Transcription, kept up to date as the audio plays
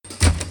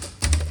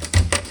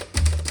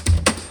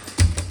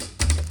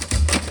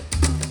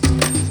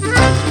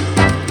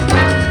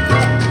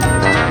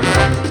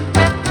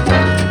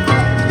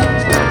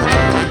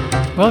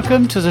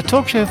Welcome to the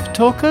Talk Show for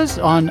Talkers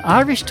on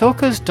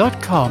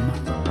irishtalkers.com.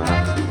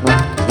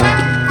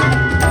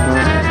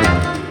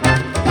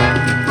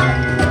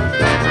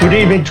 Good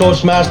evening,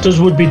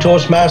 Toastmasters, would-be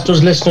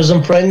Toastmasters, listeners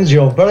and friends.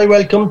 You're very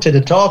welcome to the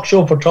Talk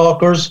Show for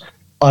Talkers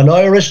on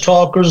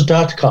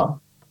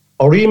irishtalkers.com.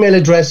 Our email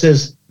address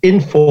is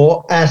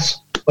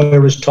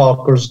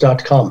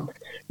info@irishtalkers.com.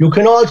 You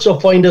can also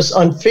find us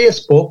on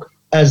Facebook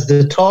as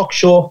the Talk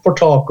Show for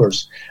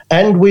Talkers.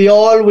 And we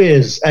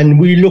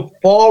look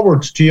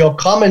forward to your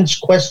comments,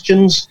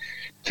 questions,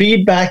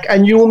 feedback,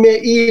 and you may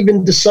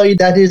even decide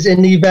that is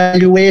an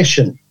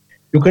evaluation.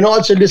 You can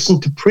also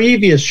listen to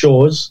previous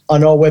shows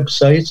on our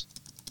website,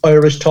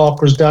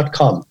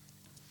 irishtalkers.com.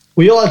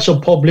 We also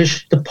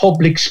publish the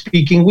Public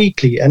Speaking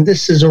Weekly, and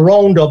this is a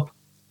roundup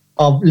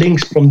of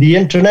links from the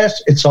internet.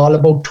 It's all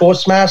about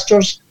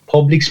Toastmasters,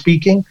 public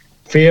speaking,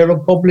 fear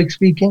of public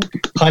speaking,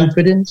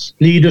 confidence,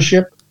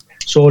 leadership.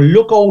 So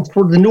look out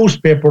for the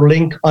newspaper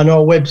link on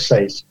our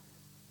website.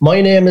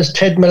 My name is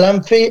Ted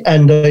Malamphy,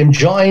 and I'm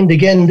joined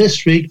again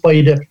this week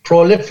by the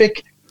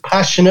prolific,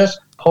 passionate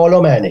Paul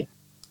O'Mahony.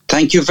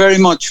 Thank you very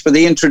much for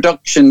the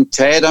introduction,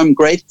 Ted. I'm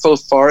grateful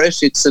for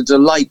it. It's a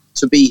delight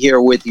to be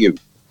here with you.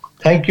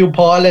 Thank you,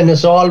 Paul, and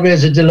it's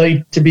always a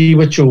delight to be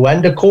with you.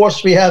 And of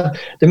course, we have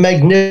the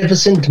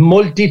magnificent,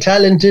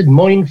 multi-talented,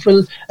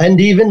 mindful,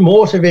 and even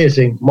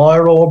motivating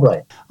Moira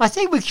O'Brien. I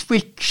think we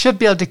should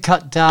be able to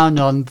cut down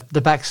on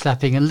the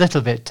backslapping a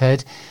little bit,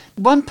 Ted.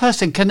 One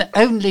person can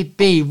only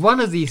be one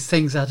of these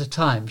things at a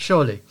time,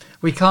 surely.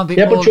 We can't be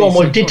all but you're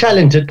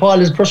multi-talented. Paul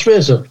is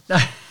persuasive.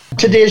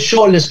 Today's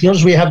show,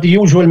 listeners, we have the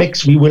usual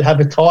mix. We will have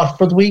a thought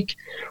for the week.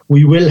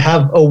 We will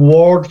have a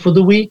word for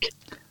the week.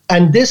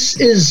 And this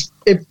is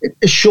a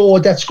show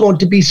that's going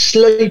to be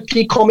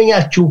slightly coming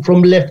at you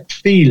from left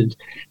field,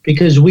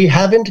 because we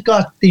haven't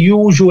got the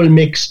usual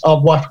mix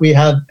of what we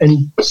have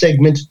in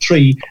segment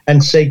 3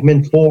 and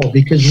segment 4,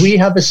 because we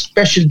have a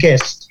special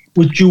guest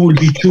which you will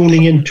be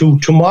tuning into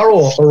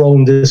tomorrow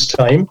around this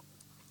time.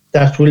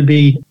 That will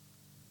be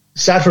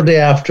Saturday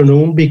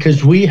afternoon,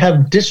 because we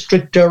have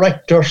District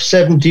Director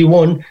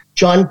 71,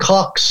 John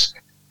Cox,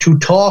 to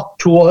talk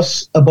to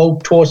us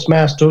about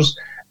Toastmasters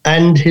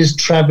and his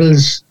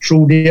travels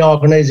through the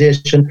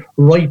organisation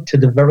right to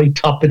the very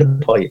top of the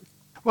pile.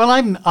 Well,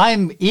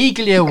 I'm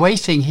eagerly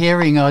awaiting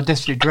hearing our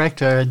District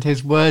Director and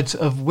his words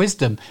of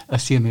wisdom,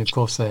 assuming, of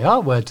course, they are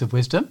words of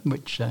wisdom,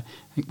 which I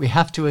think we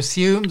have to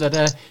assume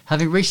that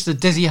having reached the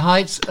dizzy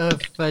heights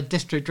of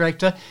District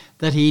Director,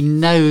 that he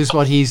knows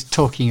what he's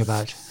talking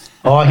about.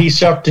 Oh, he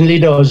certainly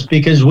does,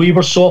 because we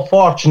were so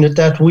fortunate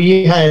that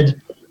we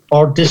had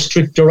our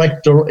District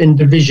Director in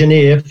Division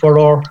A for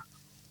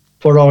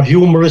our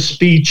humorous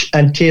speech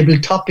and table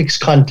topics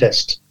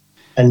contest.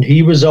 And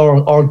he was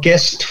our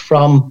guest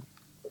from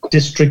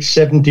District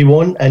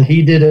 71, and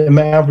he did a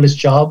marvellous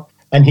job,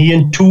 and he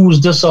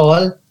enthused us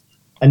all.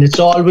 And it's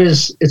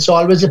always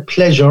a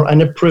pleasure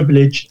and a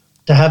privilege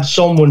to have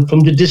someone from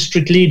the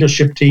district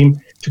leadership team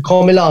to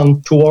come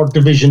along to our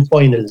division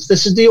finals.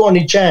 This is the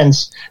only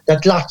chance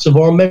that lots of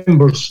our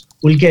members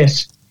will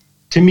get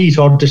to meet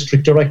our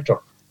District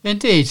Director.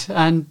 Indeed,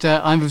 and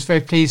I was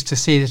very pleased to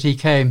see that he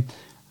came.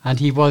 And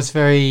he was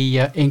very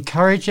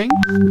encouraging,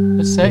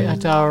 let's say,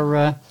 at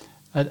our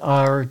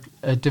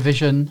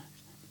division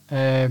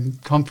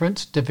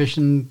conference,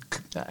 division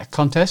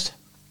contest.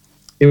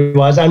 It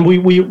was, and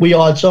we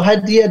also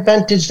had the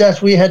advantage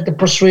that we had the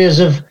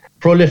persuasive,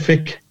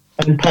 prolific,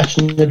 and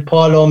passionate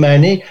Paul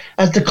O'Mahony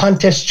as the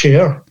contest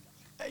chair.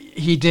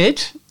 He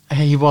did.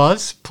 He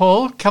was.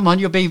 Paul, come on,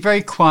 you're being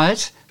very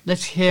quiet.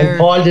 Let's hear. And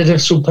Paul did a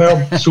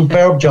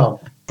superb job,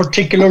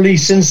 particularly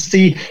since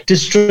the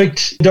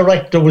district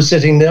director was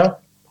sitting there.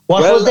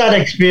 What was that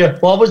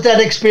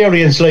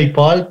experience like,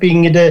 Paul,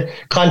 being the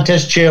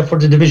contest chair for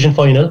the division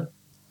final?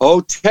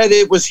 Oh, Ted,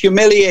 it was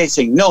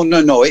humiliating. No.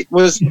 It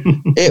was,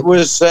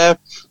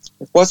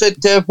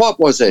 what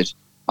was it?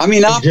 I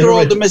mean, after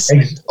all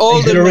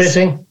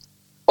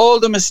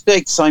the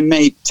mistakes I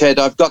made, Ted,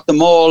 I've got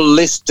them all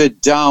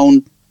listed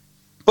down.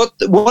 But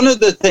one of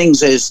the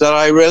things is that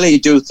I really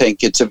do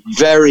think it's a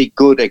very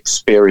good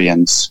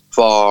experience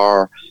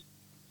for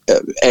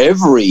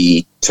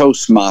every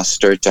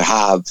Toastmaster to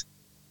have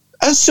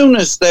as soon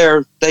as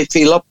they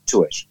feel up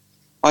to it.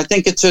 I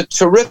think it's a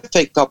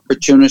terrific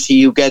opportunity.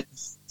 You get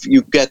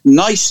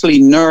nicely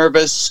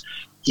nervous.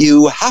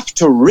 You have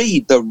to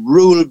read the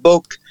rule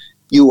book.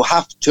 You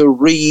have to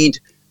read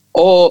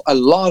a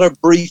lot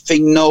of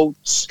briefing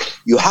notes.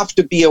 You have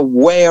to be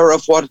aware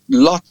of what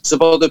lots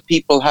of other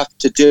people have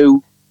to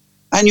do.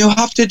 And you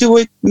have to do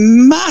a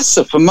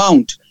massive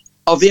amount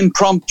of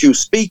impromptu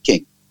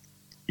speaking.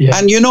 Yeah.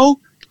 And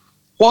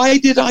why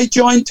did I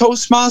join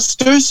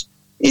Toastmasters?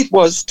 It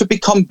was to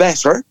become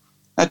better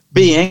at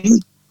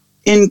being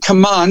in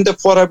command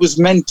of what I was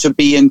meant to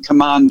be in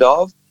command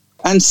of.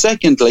 And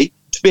secondly,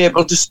 to be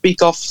able to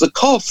speak off the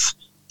cuff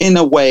in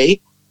a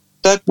way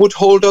that would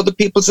hold other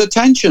people's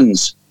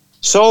attentions.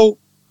 So,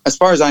 as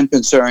far as I'm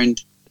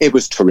concerned, it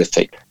was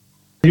terrific.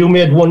 You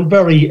made one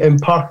very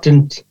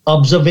important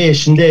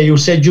observation there. You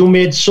said you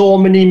made so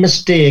many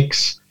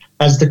mistakes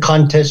as the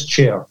contest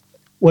chair.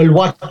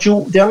 Well,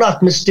 they're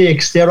not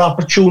mistakes, they're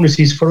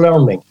opportunities for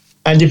learning.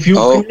 And if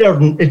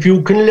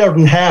you can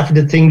learn half of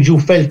the things you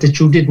felt that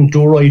you didn't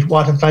do right,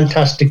 what a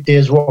fantastic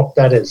day's work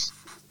that is.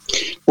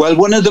 Well,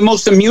 one of the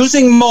most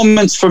amusing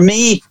moments for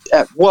me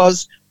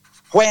was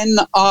when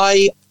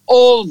I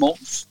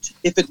almost,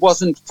 if it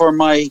wasn't for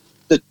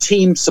the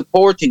team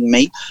supporting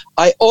me,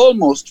 I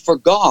almost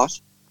forgot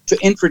to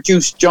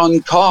introduce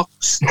John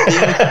Cox,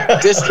 the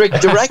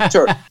district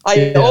director.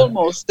 I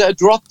almost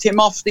dropped him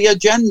off the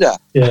agenda.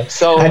 Yeah.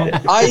 So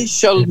I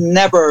shall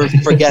never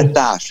forget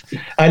that.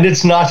 And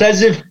it's not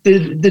as if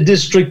the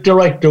district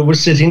director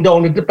was sitting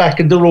down at the back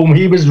of the room.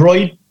 He was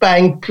right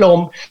bang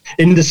plumb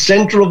in the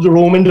centre of the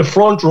room in the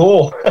front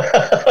row.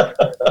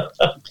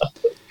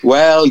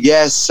 Well,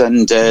 yes,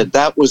 and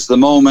that was the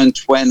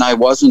moment when I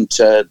wasn't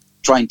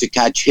trying to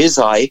catch his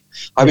eye.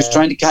 I was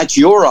trying to catch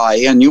your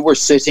eye, and you were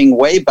sitting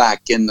way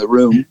back in the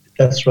room.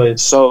 That's right.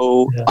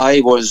 So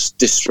I was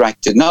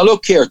distracted. Now,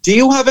 look here. Do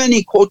you have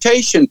any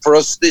quotation for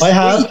us this week?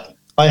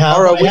 I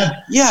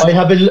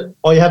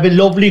have a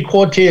lovely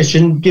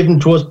quotation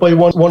given to us by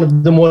one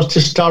of the most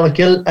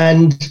historical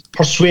and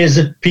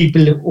persuasive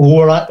people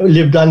who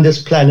lived on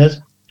this planet.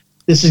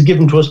 This is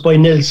given to us by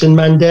Nelson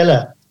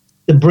Mandela.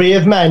 The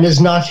brave man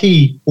is not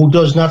he who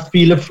does not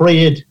feel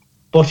afraid,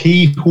 but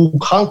he who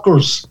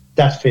conquers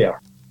that fear.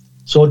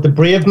 So the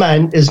brave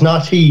man is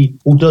not he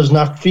who does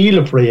not feel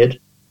afraid,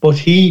 but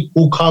he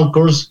who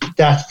conquers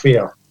that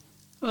fear.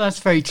 Well, that's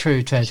very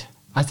true, Ted.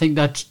 I think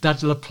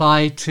that'll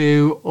apply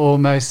to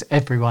almost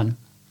everyone.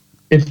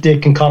 If they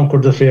can conquer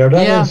the fear,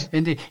 that is.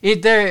 Indeed.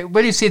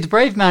 When you see the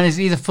brave man is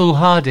either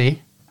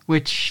foolhardy,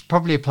 which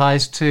probably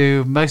applies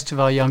to most of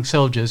our young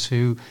soldiers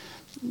who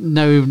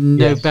know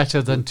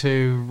better than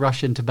to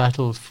rush into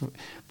battle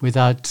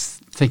without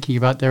thinking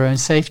about their own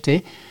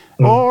safety,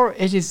 or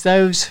it is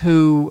those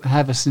who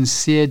have a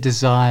sincere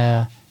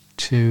desire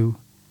to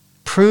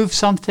prove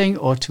something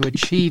or to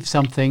achieve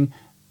something,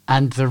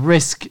 and the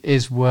risk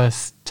is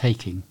worth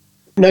taking.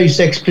 Nice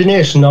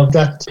explanation of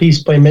that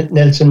piece by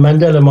Nelson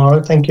Mandela,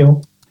 Maura. Thank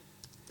you.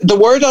 The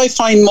word I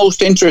find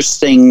most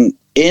interesting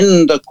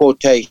in the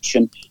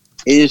quotation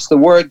is the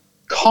word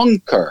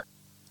conquer.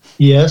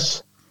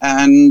 Yes.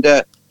 And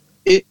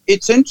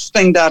it's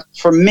interesting that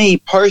for me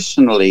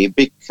personally,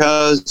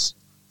 because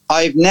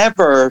I've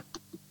never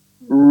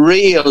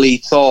really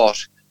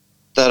thought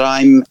that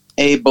I'm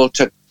able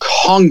to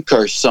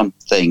conquer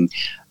something.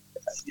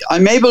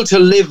 I'm able to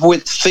live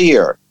with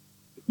fear,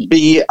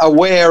 be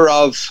aware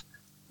of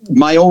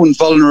my own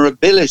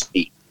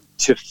vulnerability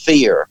to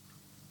fear.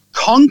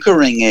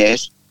 Conquering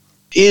it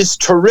is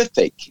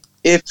terrific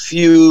if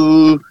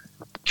you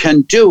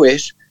can do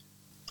it.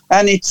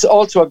 And it's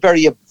also a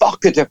very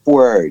evocative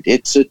word.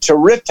 It's a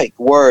terrific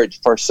word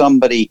for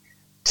somebody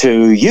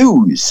to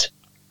use.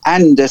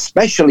 And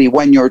especially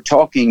when you're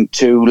talking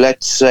to,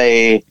 let's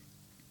say,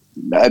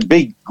 a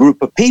big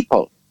group of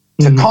people,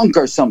 to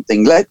conquer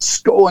something. Let's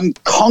go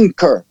and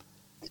conquer.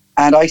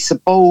 And I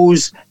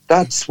suppose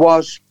that's who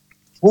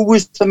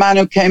was the man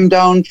who came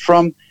down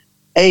from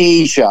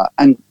Asia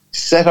and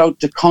set out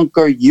to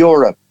conquer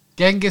Europe?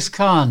 Genghis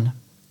Khan.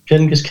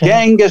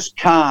 Genghis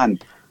Khan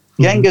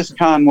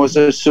was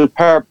a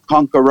superb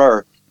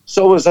conqueror.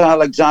 So was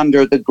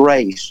Alexander the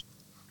Great.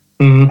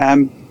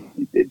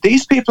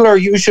 These people are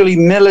usually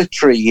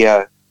military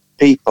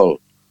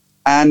people,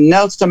 and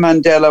Nelson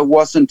Mandela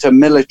wasn't a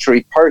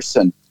military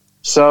person.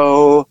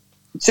 So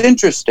it's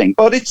interesting,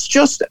 but it's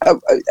just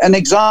an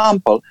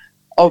example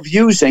of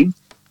using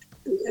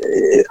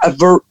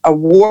a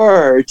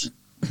word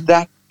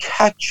that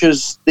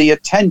catches the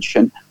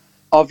attention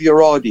of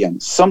your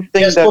audience.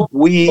 Something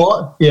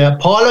Paul,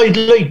 I'd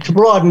like to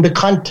broaden the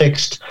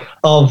context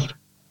of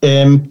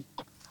the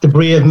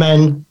brave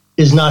man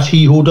is not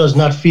he who does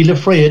not feel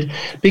afraid,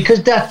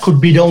 because that could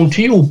be down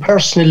to you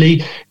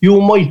personally. You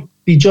might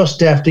be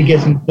just after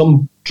getting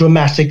some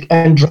dramatic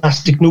and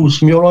drastic news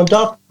from your own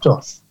doctor,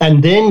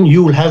 and then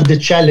you'll have the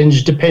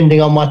challenge, depending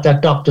on what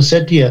that doctor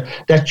said to you,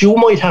 that you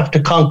might have to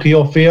conquer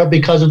your fear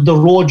because of the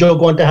road you're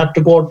going to have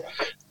to go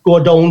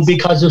down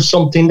because of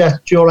something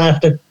that you're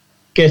after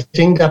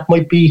getting that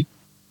might be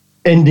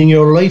ending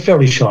your life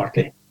very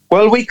shortly.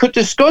 Well, we could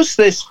discuss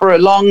this for a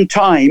long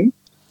time,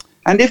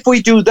 and if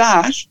we do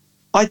that,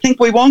 I think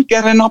we won't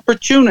get an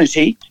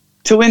opportunity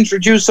to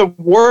introduce a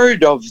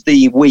word of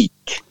the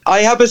week.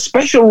 I have a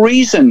special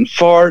reason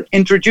for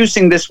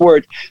introducing this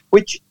word,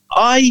 which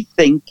I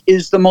think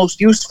is the most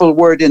useful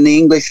word in the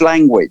English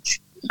language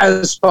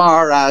as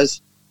far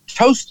as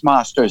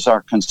Toastmasters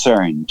are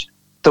concerned.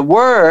 The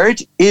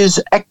word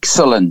is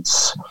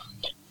excellence.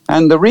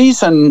 And the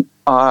reason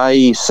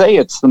I say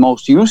it's the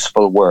most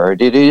useful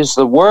word, it is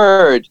the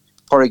word,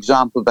 for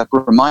example, that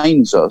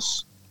reminds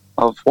us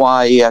of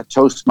why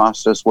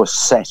Toastmasters was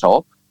set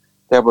up.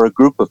 There were a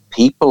group of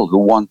people who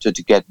wanted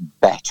to get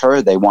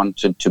better. They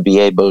wanted to be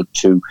able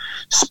to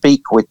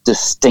speak with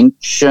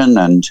distinction.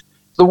 And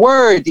the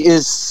word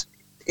is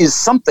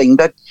something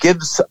that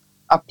gives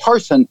a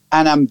person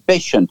an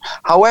ambition.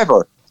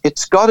 However,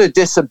 it's got a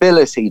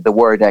disability, the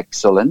word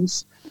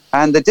excellence,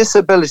 And the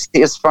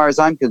disability, as far as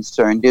I'm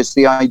concerned, is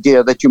the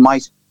idea that you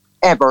might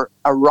ever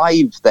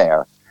arrive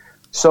there.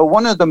 So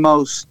one of the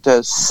most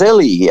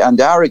silly and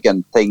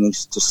arrogant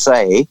things to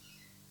say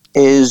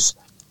is,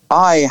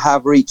 I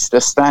have reached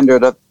a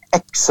standard of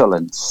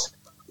excellence.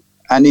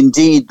 And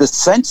indeed, the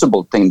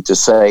sensible thing to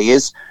say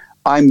is,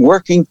 I'm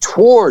working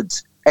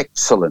towards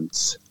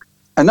excellence.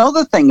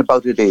 Another thing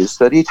about it is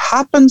that it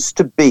happens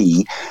to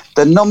be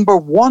the number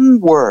one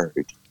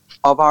word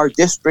of our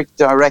district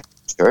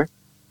director,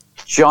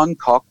 John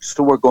Cox,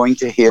 who we're going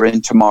to hear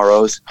in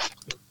tomorrow's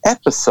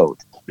episode.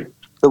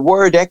 The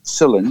word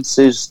excellence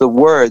is the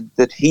word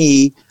that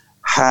he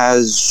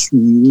has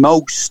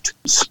most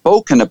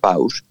spoken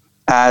about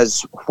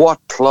as what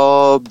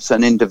clubs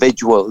and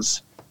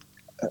individuals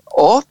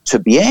ought to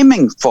be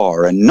aiming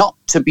for, and not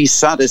to be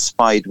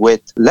satisfied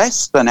with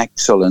less than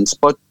excellence.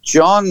 But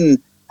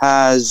John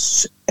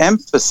has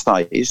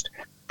emphasized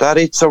that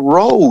it's a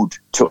road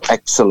to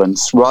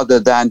excellence rather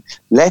than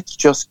let's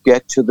just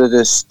get to the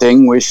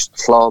distinguished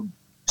club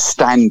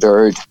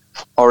standard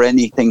or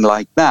anything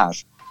like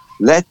that.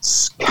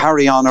 Let's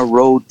carry on a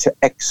road to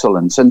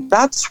excellence. And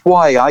that's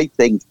why I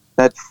think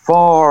that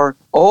for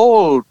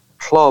all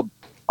club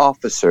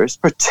officers,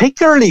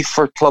 particularly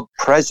for club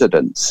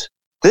presidents,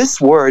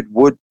 this word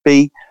would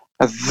be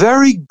a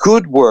very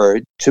good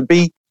word to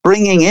be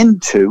bringing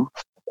into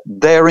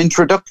their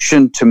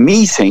introduction to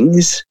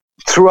meetings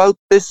throughout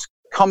this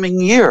coming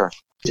year.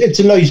 It's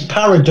a nice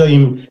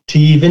paradigm to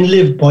even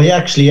live by,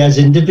 actually, as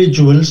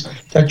individuals,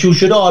 that you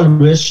should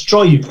always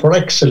strive for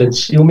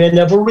excellence. You may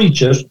never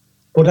reach it,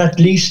 but at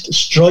least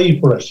strive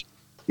for it.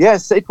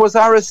 Yes, it was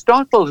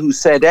Aristotle who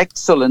said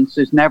excellence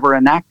is never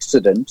an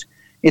accident.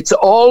 It's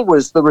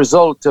always the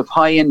result of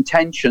high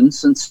intention,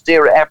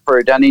 sincere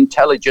effort, and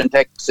intelligent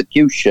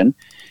execution.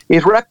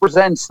 It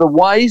represents the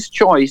wise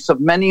choice of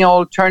many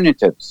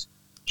alternatives.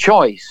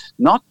 Choice,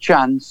 not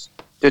chance,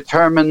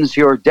 determines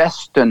your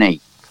destiny.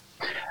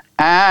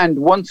 And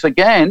once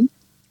again,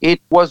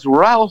 it was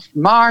Ralph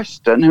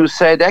Marston who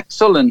said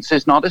excellence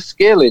is not a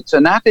skill, it's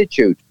an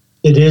attitude.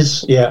 It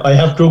is, yeah, I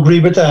have to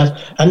agree with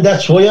that. And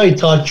that's why I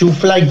thought you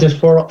flagged it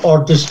for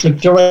our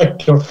district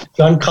director,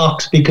 John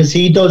Cox, because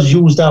he does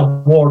use that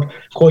word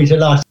quite a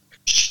lot.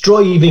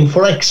 Striving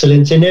for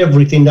excellence in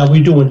everything that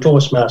we do in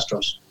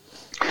Toastmasters.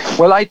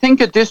 Well, I think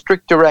a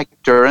district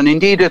director, and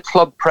indeed a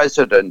club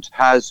president,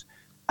 has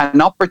an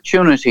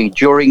opportunity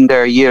during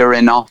their year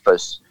in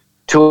office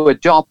to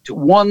adopt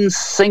one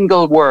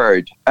single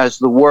word as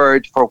the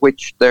word for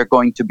which they're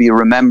going to be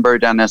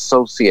remembered and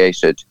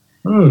associated.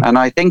 And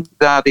I think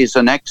that is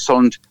an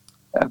excellent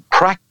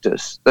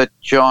practice that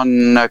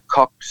John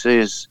Cox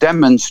is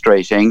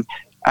demonstrating.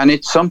 And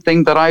it's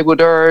something that I would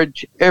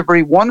urge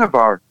every one of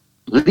our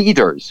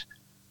leaders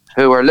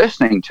who are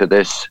listening to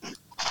this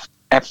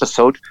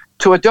episode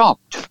to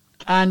adopt.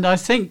 And I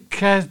think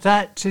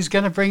that is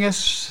going to bring us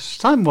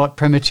somewhat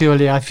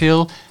prematurely, I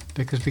feel,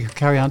 because we could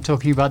carry on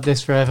talking about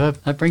this forever.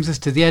 That brings us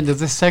to the end of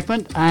this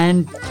segment,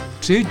 and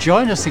do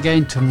join us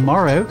again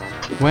tomorrow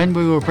when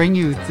we will bring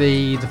you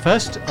the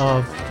first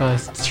of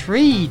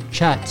 3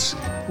 chats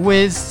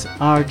with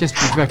our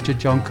District Director,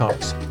 John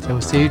Cox. So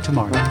we'll see you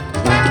tomorrow.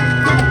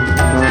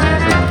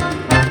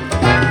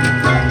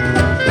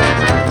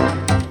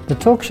 The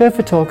Talk Show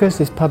for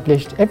Talkers is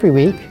published every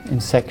week in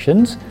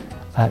sections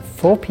at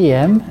 4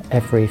 p.m.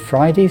 every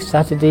Friday,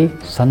 Saturday,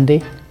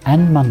 Sunday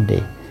and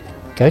Monday.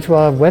 Go to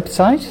our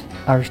website,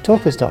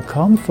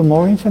 irishtalkers.com, for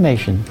more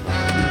information.